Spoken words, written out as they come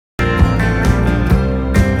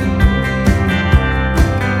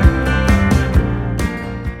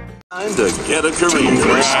Time to get a career.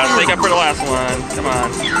 Make up for the last one. Come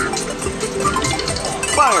on.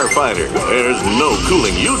 Firefighter, there's no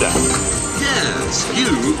cooling you down. Yes,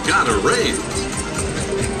 you got a raise.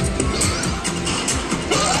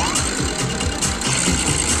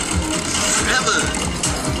 7.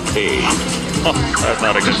 8. Oh, that's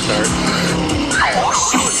not a good start.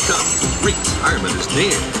 Shortcut. Retirement is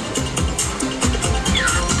near. 'em.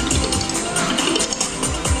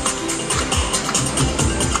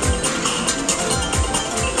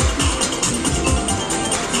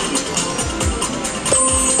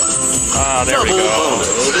 There we go.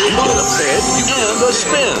 You get a bed and a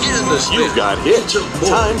spin. You got hit.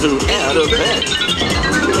 Time to add a bed.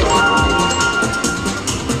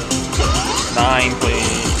 9,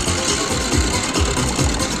 please.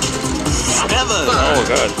 7. Oh,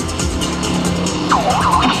 good.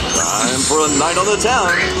 Time for a night on the town,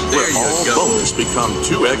 where There you all go. bonus become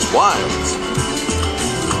 2x wilds.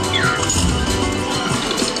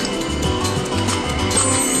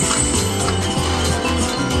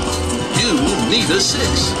 You need a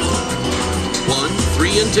 6. 1,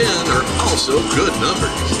 3, and 10 are also good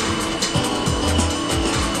numbers.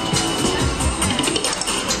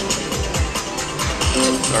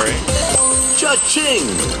 Sorry. Cha-ching!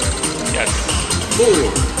 Yes. 4.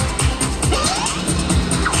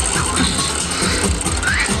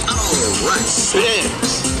 All right. 6.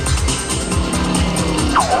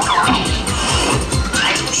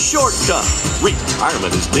 Shortcut.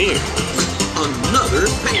 Retirement is near. Another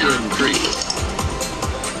pay increase.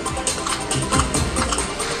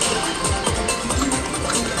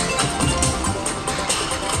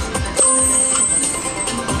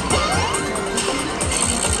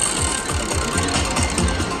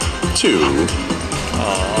 2.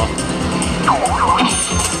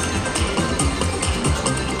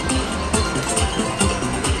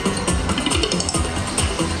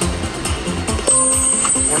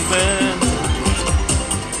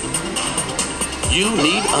 You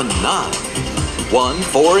need a 9. 1,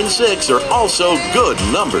 4, and 6 are also good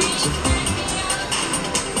numbers.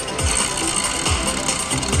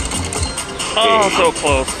 Oh, so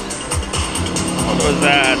close. What was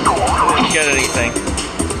that? Didn't get anything.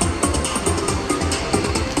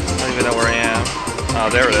 I don't even know where I am. Oh,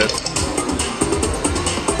 there it is.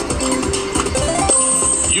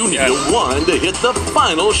 You need a 1 to hit the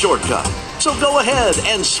final shortcut. So go ahead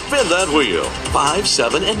and spin that wheel. 5,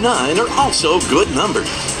 7, and 9 are also good numbers.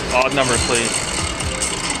 Odd numbers, please.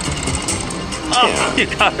 Oh, Yeah. you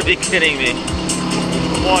gotta be kidding me.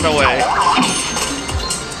 1 away.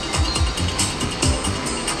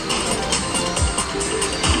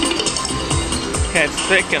 Can't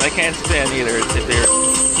stick and I can't spin either. It's here.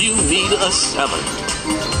 You need a 7.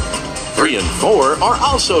 3 and 4 are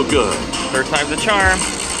also good. Third time's the charm.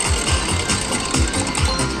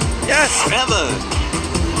 Yes! 7.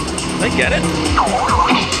 Did I get it?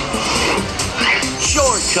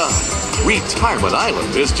 Shortcut. Retirement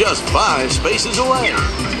Island is just 5 spaces away.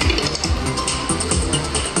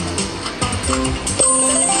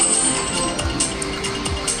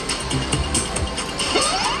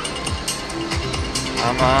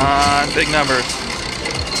 Come on, big numbers.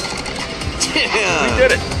 10. We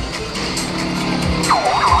did it.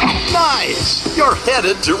 Nice. You're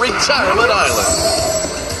headed to Retirement Island.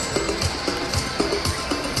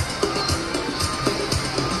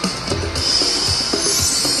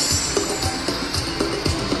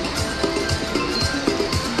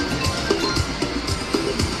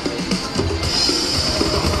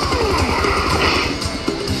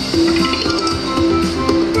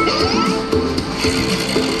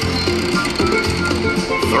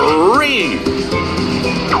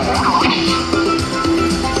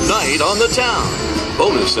 Night on the town.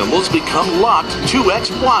 Bonus symbols become locked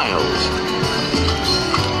 2x wilds.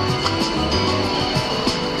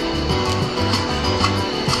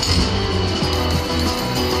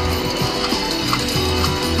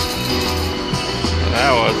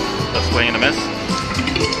 That was a swing and a miss.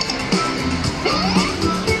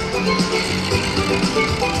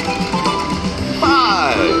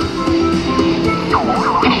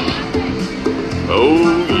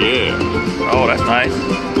 Oh, yeah. Oh, that's nice.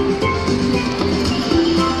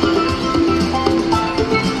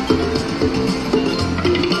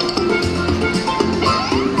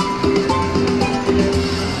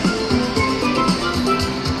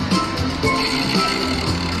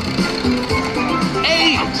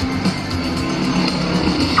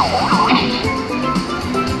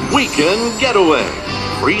 Weekend getaway.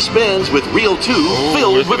 Free spins with reel 2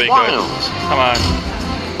 filled with wilds. Come on.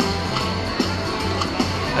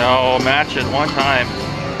 No, match it one time.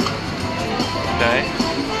 Okay.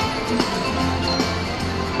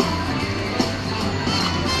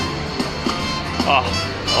 Oh,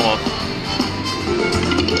 almost.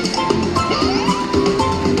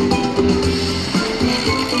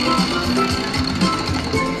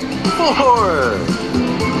 4.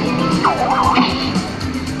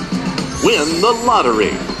 Win the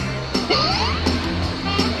lottery.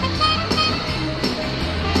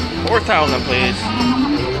 4,000, please.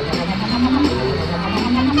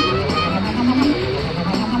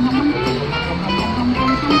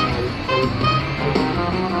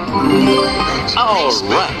 All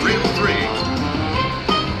right. 303.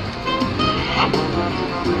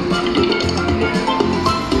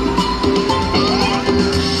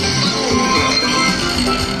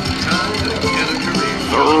 Time to get a career.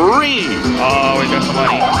 3. Oh, we got some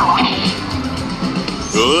money.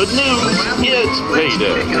 Good news. It's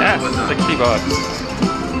payday. Yeah, 60 bucks.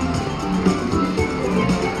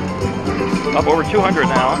 Up over 200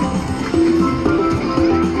 now.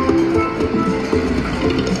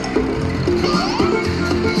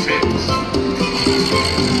 6.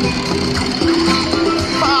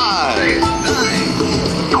 5. 9.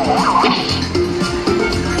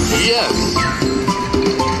 Yes.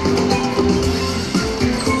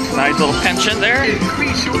 Nice little pension there.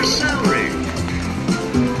 Increase your salary.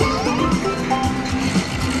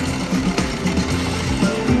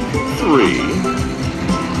 3.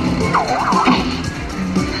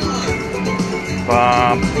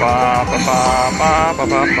 Ba, ba, ba, ba, ba, ba,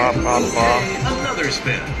 ba, ba, ba, ba. Another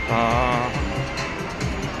spin.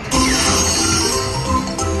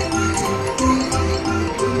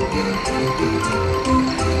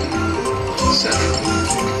 7.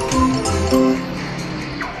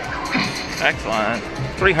 Excellent.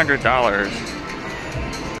 $300.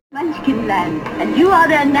 Munchkinland, and you are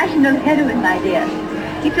their national heroine, my dear.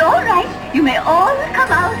 It's all right. You may all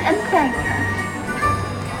come out and thank her.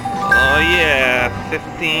 Oh yeah,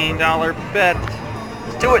 $15 bet.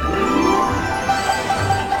 Let's do it.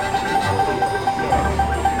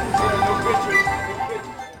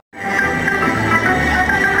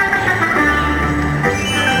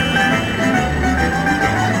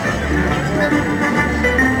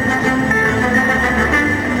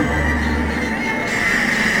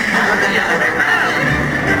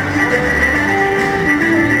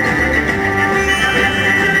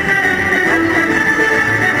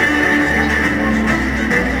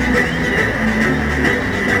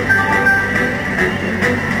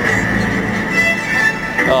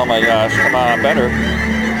 Oh my gosh, come on, better.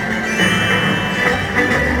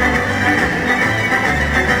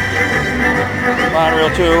 Come on, reel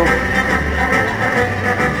 2.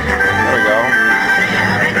 There we go.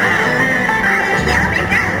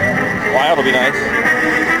 Wild will be nice.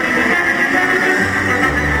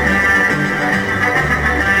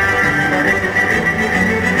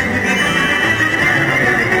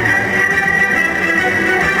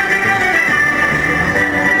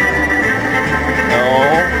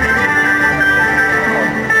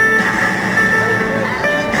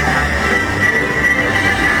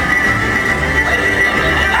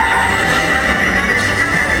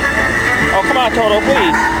 Come on, Toto,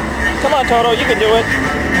 please. Come on, Toto, you can do it.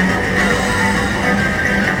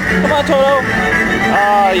 Come on, Toto.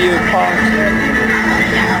 Ah, you punk.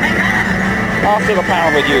 I'll take a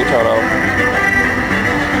pound with you, Toto.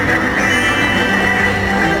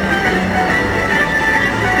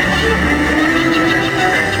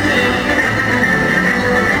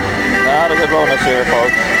 Not a good bonus here,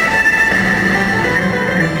 folks.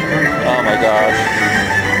 Oh my gosh.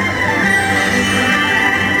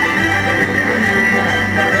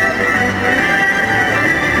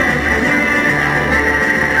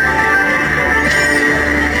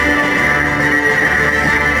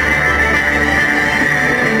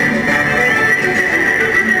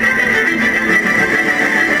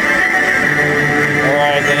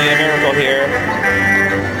 Here.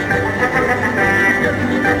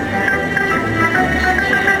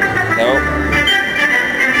 Nope.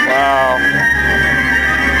 Wow.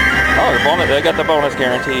 Oh, the bonus. They got the bonus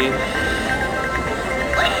guarantee.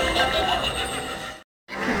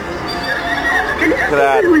 Look at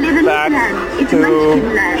that. Back to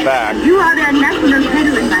back. You are their national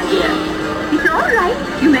heroine, my dear. It's all right.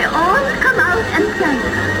 You may all come out and thank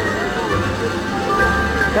her.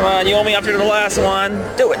 Come on, you owe me after the last one.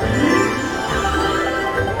 Do it.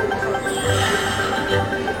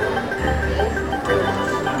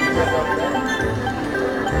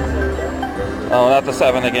 Oh, not the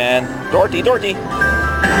 7 again. Dorty.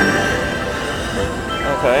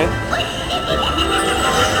 Okay.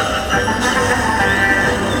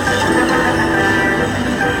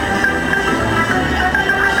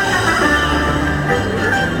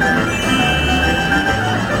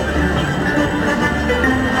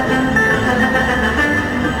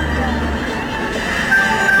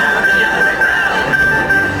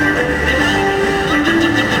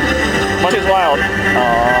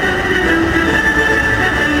 out.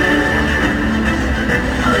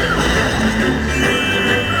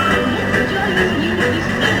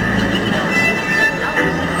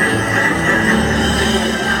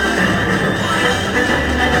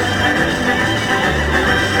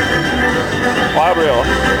 Wild reel.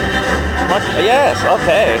 Yes,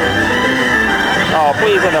 okay. Oh,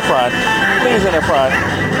 please in the front. Please in the front.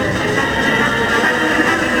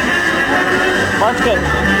 Munchkin.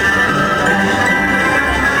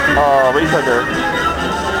 Oh, retrigger.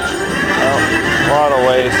 Oh, a lot of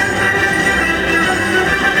waste.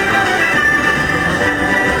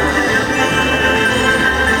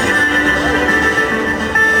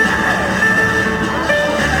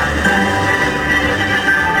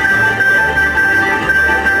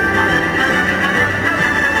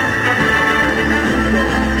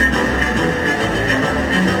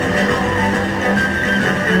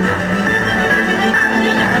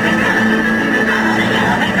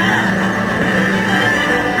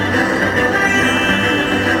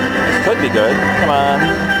 Be good. Come on.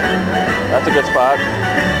 That's a good spot.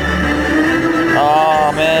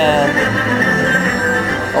 Oh, man.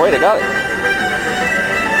 Oh, wait, I got it.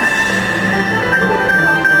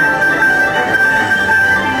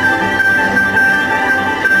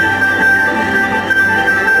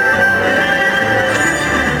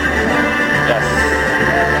 Yes.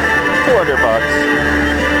 $200.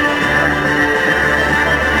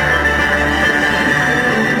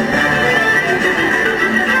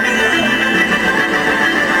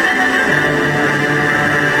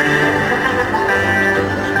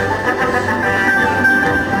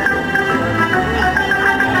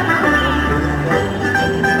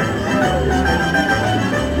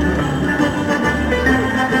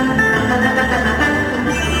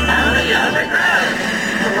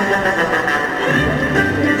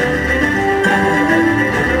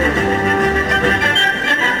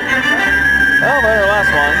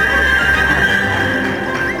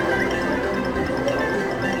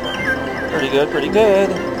 Pretty good.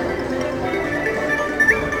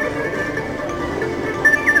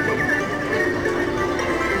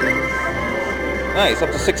 Nice,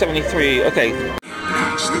 up to 673. Okay.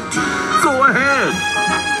 Go ahead.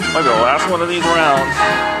 Maybe the last one of these rounds.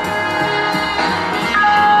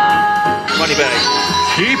 Money bag.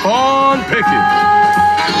 Keep on picking.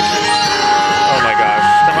 Oh my gosh.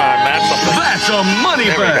 Come on, match something. That's a money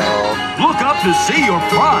There we bag. go. Look up to see your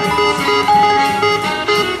prize.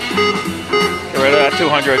 Get rid of that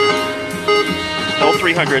 200. No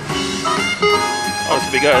 300. Oh, this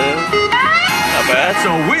will be good. Not bad. That's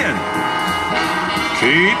a win.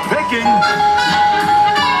 Keep picking.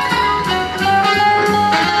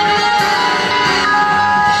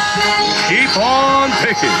 Keep on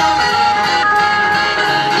picking.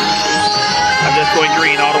 I'm just going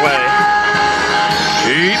green all the way.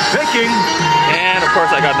 Keep picking. And of course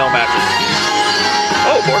I got no matches.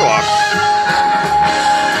 Oh, boardwalk.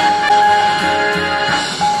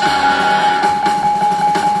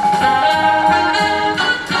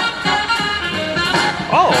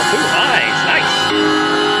 Oh, nice.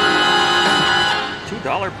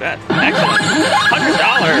 $2 bet. Excellent. $100.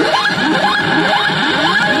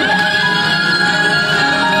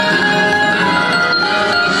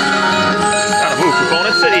 Gotta move to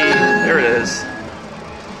Bonus City. There it is.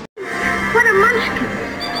 What a munchkin.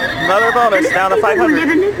 Another bonus, down to People who 500. live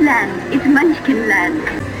in this land. It's Munchkinland.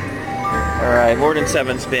 Alright, more than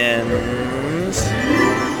 7 spins.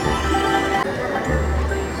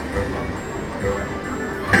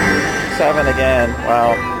 Seven again.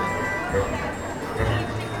 Wow.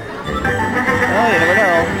 Oh, you never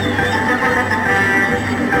know.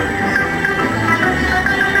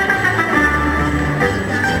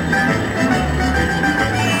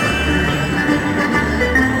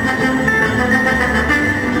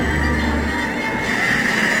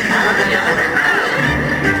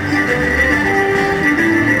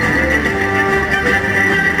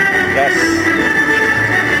 Yes.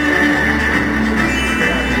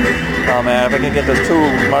 Oh man, if I can get those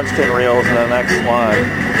 2 Munchkin reels in the next one.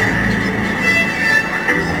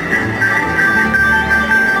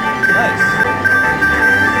 Nice.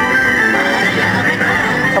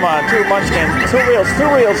 Come on, 2 Munchkin, 2 reels, 2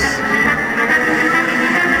 reels.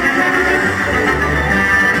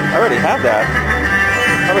 I already have that.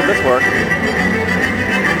 How does this work?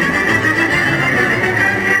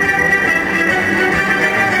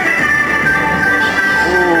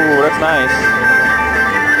 Ooh, that's nice.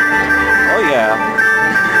 Oh yeah.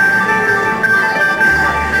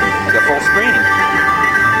 Like a full screen.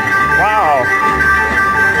 Wow.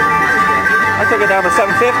 I took it down to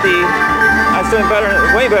 $750. I'm doing better,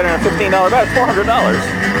 way better than a $15 bet. $400.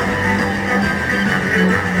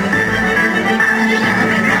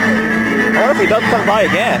 What if he doesn't come by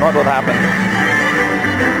again? What will happen?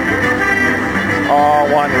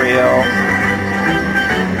 Oh, one reel.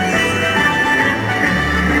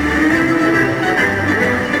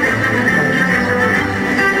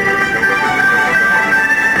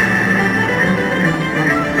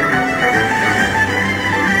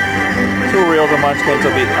 Two reels of Munchkins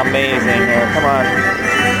will be amazing here. Come on.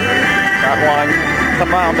 Got one.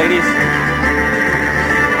 Come on, ladies.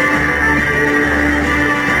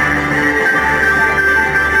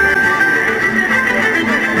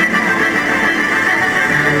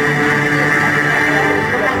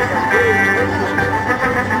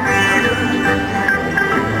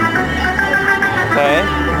 Okay.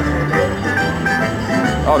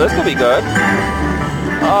 Oh, this could be good.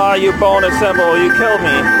 Ah, you bonus symbol, you killed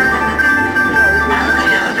me.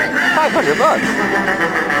 $500.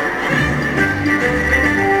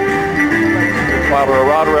 Wow, we're a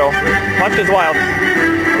rod reel. Munchkin's wild.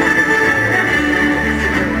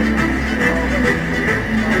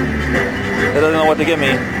 It doesn't know what to give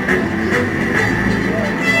me.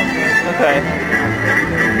 Okay.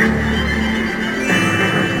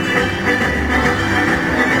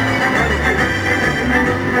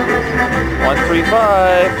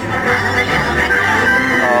 $135.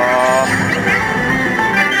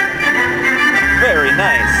 Very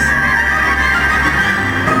nice.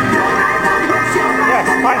 Yes,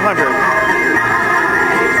 500.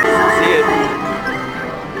 See it.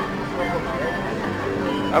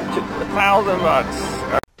 Up to $1,000.